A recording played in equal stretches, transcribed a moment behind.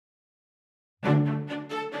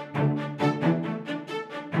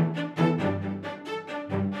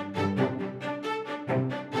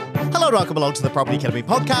Hello and welcome along to the Property Academy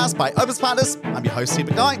podcast by Opes Partners. I'm your host, Steve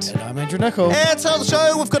McKnight. And I'm Andrew Nicol. And so on the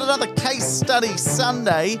show, we've got another case study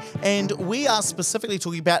Sunday, and we are specifically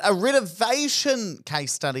talking about a renovation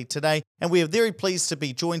case study today. And we are very pleased to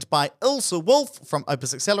be joined by Ilse Wolfe from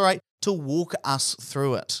Opes Accelerate to walk us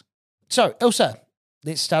through it. So, Ilse,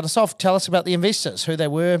 let's start us off. Tell us about the investors, who they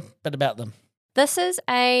were, a bit about them. This is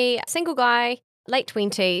a single guy, late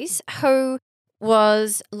 20s, who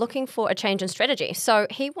was looking for a change in strategy. So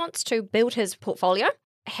he wants to build his portfolio,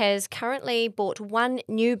 has currently bought one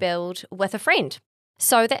new build with a friend.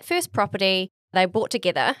 So that first property they bought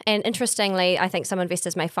together, and interestingly, I think some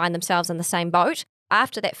investors may find themselves in the same boat.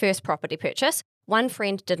 After that first property purchase, one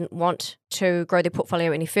friend didn't want to grow their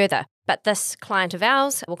portfolio any further. But this client of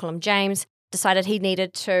ours, we'll call him James, decided he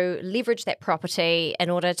needed to leverage that property in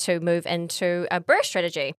order to move into a BRRRR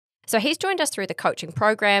strategy. So he's joined us through the coaching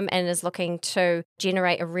program and is looking to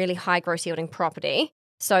generate a really high gross yielding property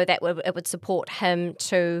so that it would support him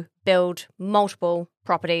to build multiple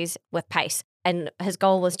properties with pace. And his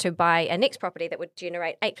goal was to buy a next property that would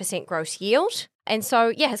generate 8% gross yield. And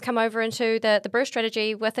so, has come over into the BRRRR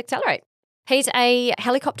strategy with Accelerate. He's a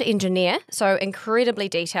helicopter engineer, so incredibly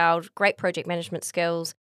detailed, great project management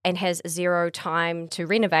skills, and has zero time to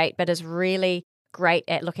renovate, but is really great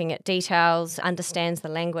at looking at details, understands the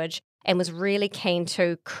language, and was really keen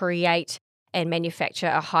to create and manufacture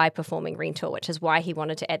a high-performing rental, which is why he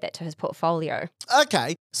wanted to add that to his portfolio.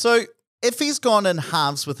 Okay, so if he's gone in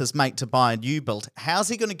halves with his mate to buy a new build, how's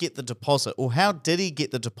he going to get the deposit, or how did he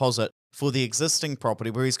get the deposit for the existing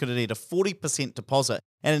property where he's going to need a 40% deposit?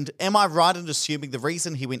 And am I right in assuming the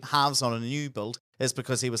reason he went halves on a new build is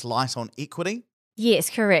because he was light on equity? Yes,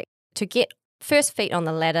 correct. To get first feet on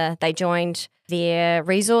the ladder, they joined their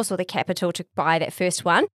resource or their capital to buy that first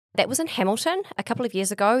one. That was in Hamilton a couple of years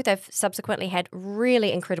ago. They've subsequently had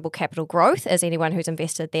really incredible capital growth, as anyone who's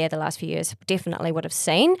invested there the last few years definitely would have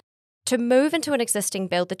seen. To move into an existing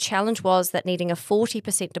build, the challenge was that needing a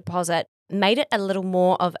 40% deposit made it a little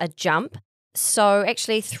more of a jump. So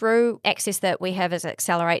actually through access that we have as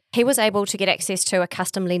Accelerate, he was able to get access to a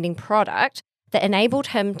custom lending product that enabled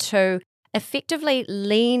him to effectively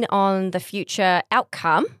lean on the future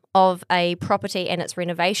outcome of a property and its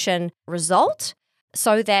renovation result,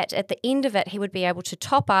 so that at the end of it, he would be able to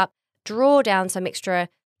top up, draw down some extra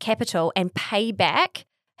capital and pay back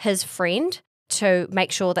his friend to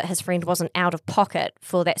make sure that his friend wasn't out of pocket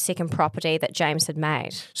for that second property that James had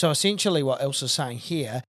made. So essentially what Ilse is saying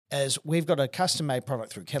here is we've got a custom-made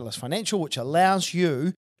product through Catalyst Financial, which allows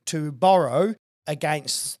you to borrow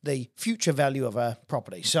against the future value of a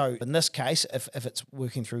property. So in this case, if it's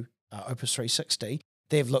working through Opes 360,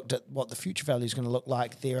 they've looked at what the future value is going to look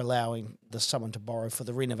like. They're allowing someone to borrow for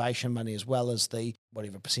the renovation money as well as the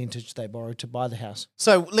whatever percentage they borrowed to buy the house.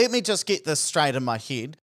 So let me just get this straight in my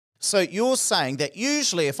head. So you're saying that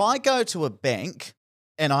usually if I go to a bank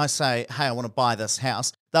and I say, hey, I want to buy this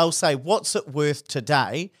house, they'll say, what's it worth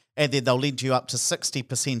today? And then they'll lend you up to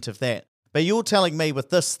 60% of that. But you're telling me with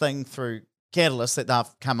this thing through Catalyst that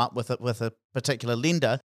they've come up with it with a particular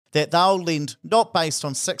lender, that they'll lend not based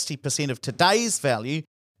on 60% of today's value,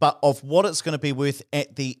 but of what it's going to be worth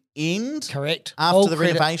at the end. Correct. After the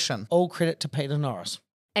renovation. All credit to Peter Norris.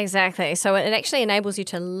 Exactly. So it actually enables you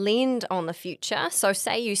to lend on the future. So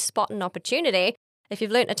say you spot an opportunity, if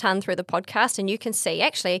you've learnt a ton through the podcast and you can see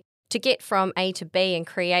actually to get from A to B and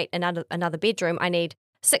create another bedroom, I need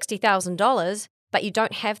 $60,000, but you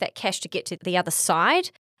don't have that cash to get to the other side.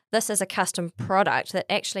 This is a custom product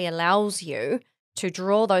that actually allows you to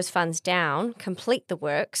draw those funds down, complete the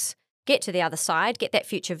works, get to the other side, get that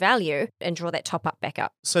future value, and draw that top up back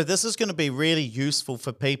up. So this is going to be really useful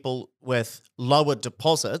for people with lower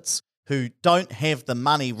deposits who don't have the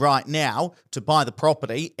money right now to buy the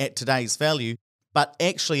property at today's value. But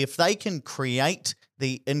actually, if they can create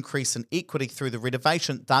the increase in equity through the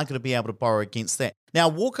renovation, they're going to be able to borrow against that. Now,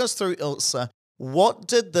 walk us through, Ilse, what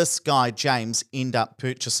did this guy, James, end up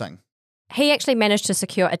purchasing? He actually managed to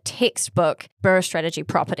secure a textbook BRRRR strategy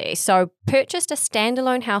property. So purchased a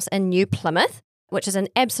standalone house in New Plymouth, which is an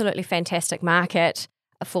absolutely fantastic market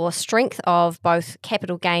for strength of both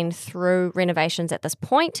capital gain through renovations at this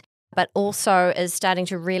point, but also is starting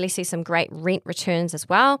to really see some great rent returns as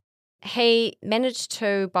well. He managed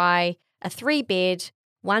to buy a 3-bed,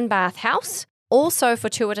 1-bath house. Also,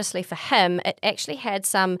 fortuitously for him, it actually had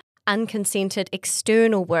some unconsented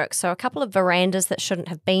external work. So a couple of verandas that shouldn't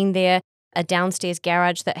have been there, a downstairs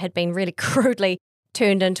garage that had been really crudely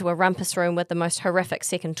turned into a rumpus room with the most horrific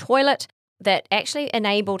second toilet that actually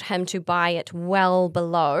enabled him to buy it well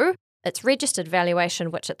below its registered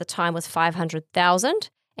valuation, which at the time was $500,000,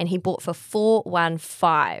 and he bought for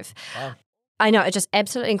 $415,000. Wow. I know, it's just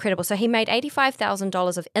absolutely incredible. So he made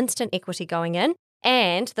 $85,000 of instant equity going in.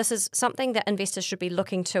 And this is something that investors should be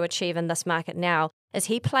looking to achieve in this market now, is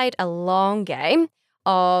he played a long game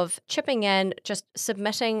of chipping in, just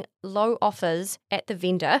submitting low offers at the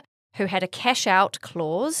vendor who had a cash out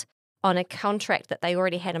clause on a contract that they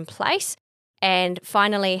already had in place, and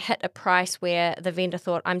finally hit a price where the vendor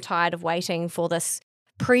thought, I'm tired of waiting for this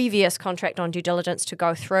previous contract on due diligence to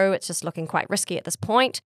go through. It's just looking quite risky at this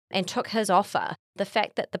point, and took his offer. The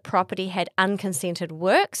fact that the property had unconsented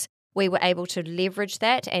works, we were able to leverage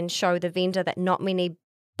that and show the vendor that not many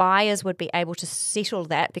buyers would be able to settle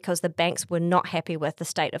that because the banks were not happy with the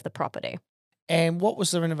state of the property. And what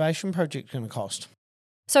was the renovation project going to cost?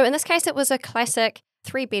 So in this case, it was a classic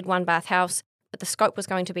 3-bed, 1-bath house, but the scope was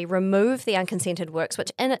going to be remove the unconsented works,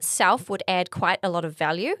 which in itself would add quite a lot of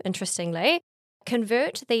value, interestingly.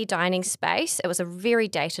 Convert the dining space. It was a very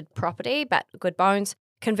dated property, but good bones.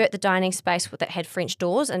 Convert the dining space that had French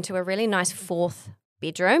doors into a really nice 4th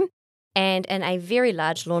bedroom. And in a very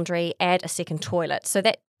large laundry, add a second toilet. So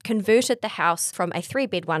that converted the house from a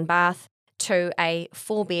 3-bed, 1-bath to a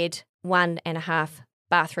 4-bed, 1.5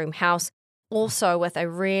 bathroom house, also with a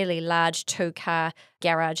really large 2-car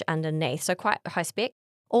garage underneath. So quite high spec.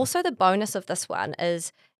 Also, the bonus of this one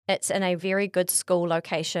is it's in a very good school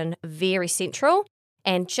location, very central,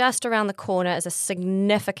 and just around the corner is a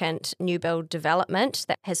significant new build development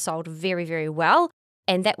that has sold very, very well.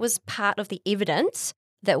 And that was part of the evidence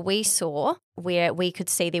that we saw where we could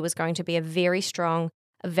see there was going to be a very strong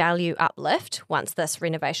value uplift once this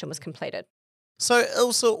renovation was completed. So,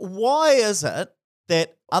 Ilse, why is it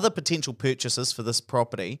that other potential purchasers for this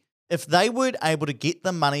property, if they weren't able to get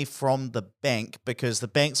the money from the bank because the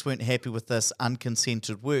banks weren't happy with this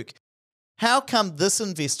unconsented work, how come this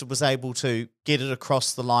investor was able to get it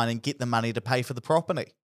across the line and get the money to pay for the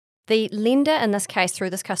property? The lender, in this case,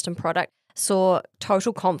 through this custom product, saw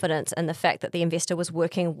total confidence in the fact that the investor was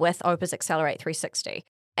working with Opes Accelerate 360.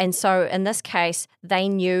 And so in this case, they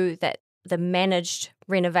knew that the managed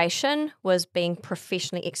renovation was being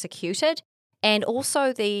professionally executed. And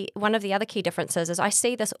also one of the other key differences is I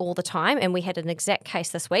see this all the time, and we had an exact case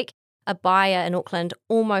this week. A buyer in Auckland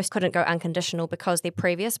almost couldn't go unconditional because their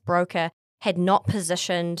previous broker had not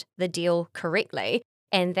positioned the deal correctly.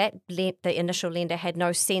 And that the initial lender had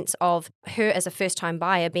no sense of her as a first-time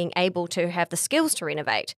buyer being able to have the skills to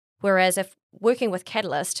renovate. Whereas if working with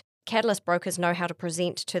Catalyst brokers know how to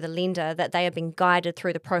present to the lender that they have been guided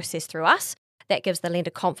through the process through us. That gives the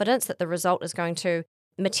lender confidence that the result is going to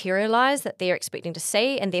materialise that they're expecting to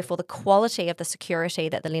see, and therefore the quality of the security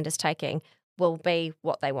that the lender's taking will be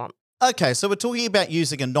what they want. Okay, so we're talking about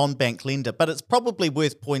using a non-bank lender, but it's probably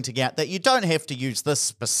worth pointing out that you don't have to use this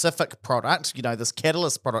specific product, this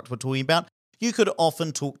Catalyst product we're talking about. You could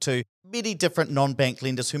often talk to many different non-bank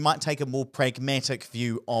lenders who might take a more pragmatic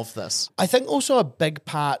view of this. I think also a big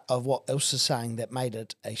part of what Ilse is saying that made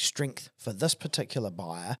it a strength for this particular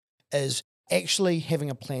buyer is actually having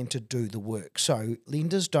a plan to do the work. So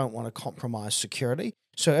lenders don't want to compromise security.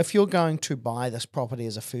 So if you're going to buy this property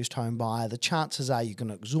as a first home buyer, the chances are you're going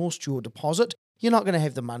to exhaust your deposit. You're not going to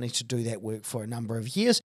have the money to do that work for a number of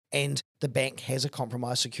years, and the bank has a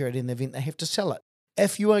compromised security in the event they have to sell it.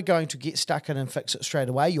 If you are going to get stuck in and fix it straight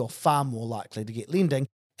away, you're far more likely to get lending,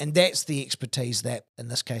 and that's the expertise that, in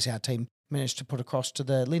this case, our team managed to put across to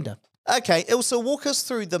the lender. Okay, Ilse, walk us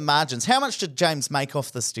through the margins. How much did James make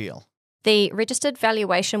off this deal? The registered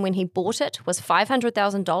valuation when he bought it was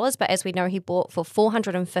 $500,000, but as we know, he bought for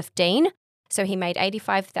 $415,000. So he made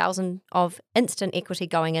 $85,000 of instant equity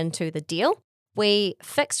going into the deal. We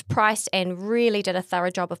fixed price and really did a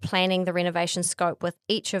thorough job of planning the renovation scope with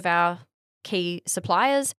each of our key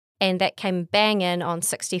suppliers, and that came bang in on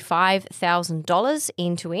 $65,000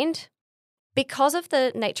 end to end. Because of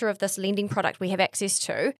the nature of this lending product we have access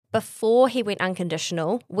to, before he went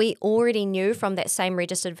unconditional, we already knew from that same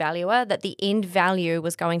registered valuer that the end value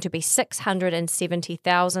was going to be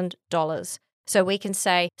 $670,000. So we can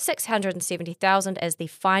say $670,000 as the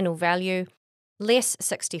final value, less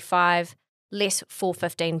 $65,000, less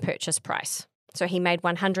 $415,000 purchase price. So he made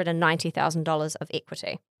 $190,000 of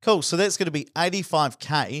equity. Cool. So that's going to be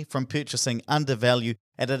 $85,000 from purchasing under value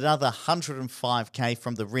and another $105,000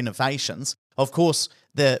 from the renovations. Of course,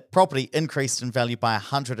 the property increased in value by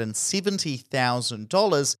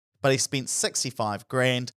 $170,000, but he spent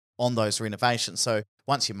 $65,000 on those renovations. So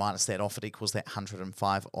once you minus that off, it equals that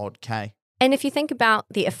 105 odd K. And if you think about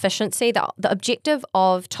the efficiency, the objective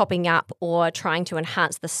of topping up or trying to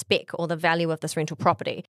enhance the spec or the value of this rental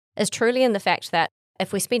property is truly in the fact that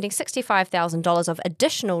if we're spending $65,000 of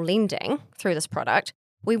additional lending through this product,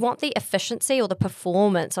 we want the efficiency or the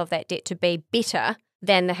performance of that debt to be better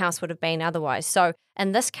than the house would have been otherwise. So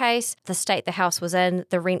in this case, the state the house was in,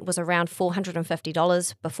 the rent was around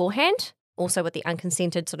 $450 beforehand, also with the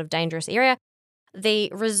unconsented sort of dangerous area. The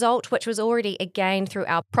result, which was already a gain through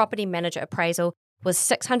our property manager appraisal, was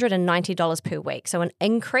 $690 per week. So an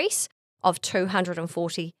increase of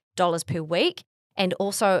 $240 per week. And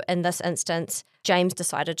also in this instance, James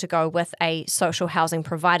decided to go with a social housing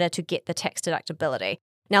provider to get the tax deductibility.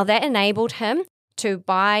 Now that enabled him to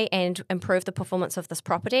buy and improve the performance of this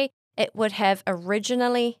property. It would have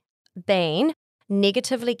originally been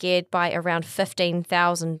negatively geared by around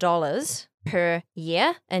 $15,000 per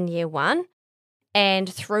year in year one.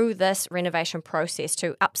 And through this renovation process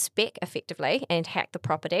to up-spec effectively and hack the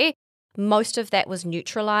property, most of that was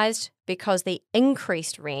neutralised because the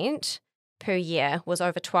increased rent per year was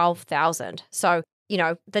over $12,000. So,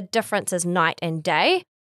 the difference is night and day.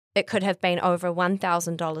 It could have been over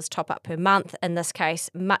 $1,000 top up per month. In this case,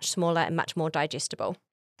 much smaller and much more digestible.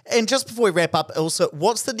 And just before we wrap up, Ilse,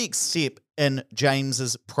 what's the next step in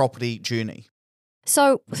James's property journey?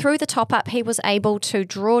 So through the top up, he was able to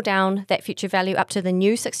draw down that future value up to the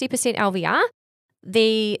new 60% LVR.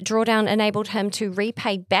 The drawdown enabled him to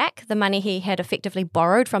repay back the money he had effectively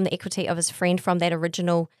borrowed from the equity of his friend from that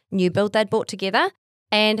original new build they'd bought together.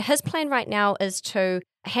 And his plan right now is to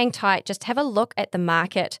hang tight, just have a look at the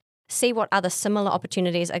market, see what other similar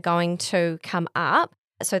opportunities are going to come up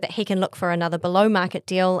so that he can look for another below market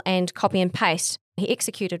deal and copy and paste. He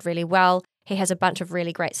executed really well. He has a bunch of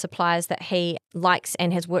really great suppliers that he likes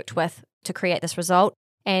and has worked with to create this result.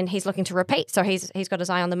 And he's looking to repeat. So he's got his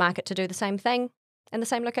eye on the market to do the same thing in the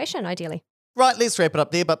same location, ideally. Right, let's wrap it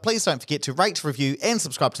up there. But please don't forget to rate, review, and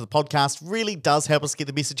subscribe to the podcast. Really does help us get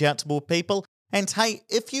the message out to more people. And hey,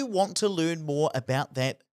 if you want to learn more about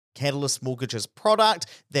that Catalyst Mortgages product,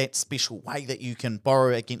 that special way that you can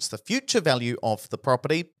borrow against the future value of the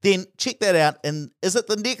property, then check that out. And is it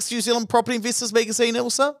the next New Zealand Property Investors magazine,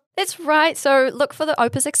 Ilse? That's right. So look for the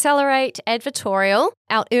Opes Accelerate advertorial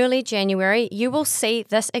out early January. You will see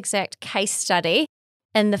this exact case study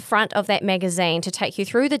in the front of that magazine to take you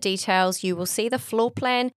through the details. You will see the floor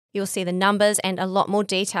plan, you'll see the numbers, and a lot more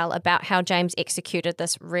detail about how James executed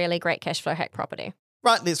this really great cash flow hack property.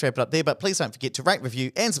 Right, let's wrap it up there, but please don't forget to rate,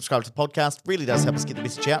 review, and subscribe to the podcast. Really does help us get the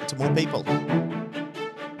message out to more people.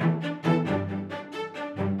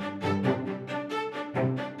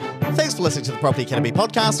 Thanks for listening to the Property Academy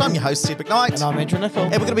podcast. I'm your host, Sid McKnight. And I'm Andrew Nicol.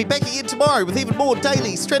 And we're going to be back again tomorrow with even more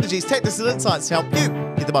daily strategies, tactics, and insights to help you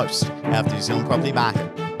get the most out of the New Zealand property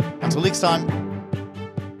market. Until next time.